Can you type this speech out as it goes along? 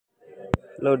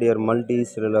Hello dear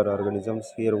multicellular organisms.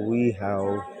 Here we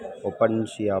have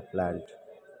opuntia plant.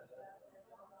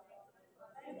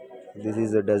 This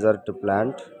is a desert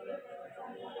plant.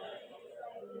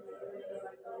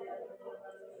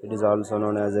 It is also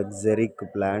known as a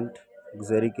xeric plant.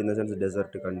 Xeric in the sense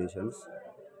desert conditions.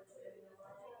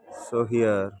 So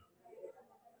here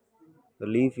the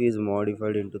leaf is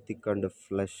modified into thick and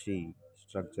fleshy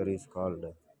structure is called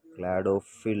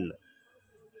cladophyll.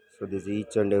 So this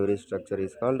each and every structure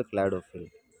is called cladophyll.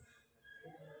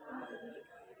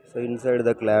 So inside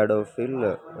the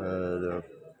cladophyll, the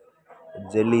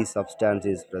jelly substance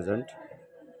is present.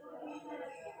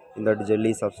 In that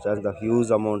jelly substance, the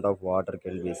huge amount of water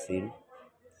can be seen.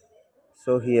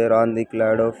 So here on the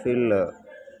chlorophyll,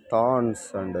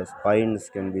 thorns and spines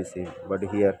can be seen. But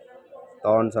here,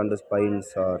 thorns and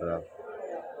spines are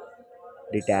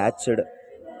detached,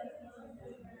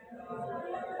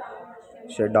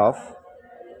 shed off.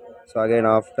 So again,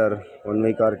 after 1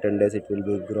 week or 10 days, it will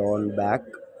be grown back.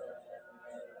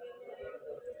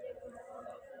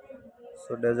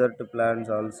 So desert plants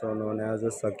also known as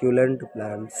succulent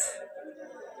plants,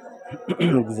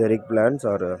 xeric plants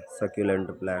or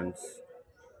succulent plants.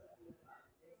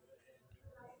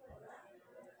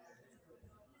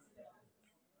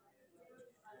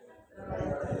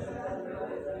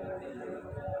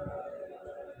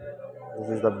 This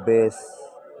is the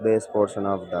base portion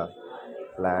of the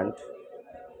plant.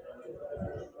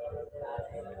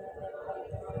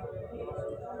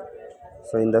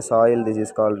 So in the soil, this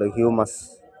is called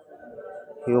humus.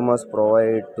 Humus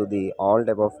provide to the all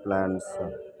type of plants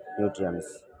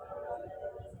nutrients.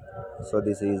 So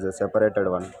this is a separated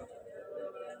one,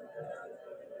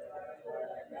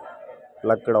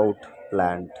 plucked out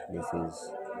plant. This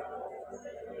is.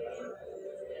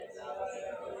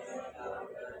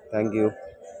 Thank you.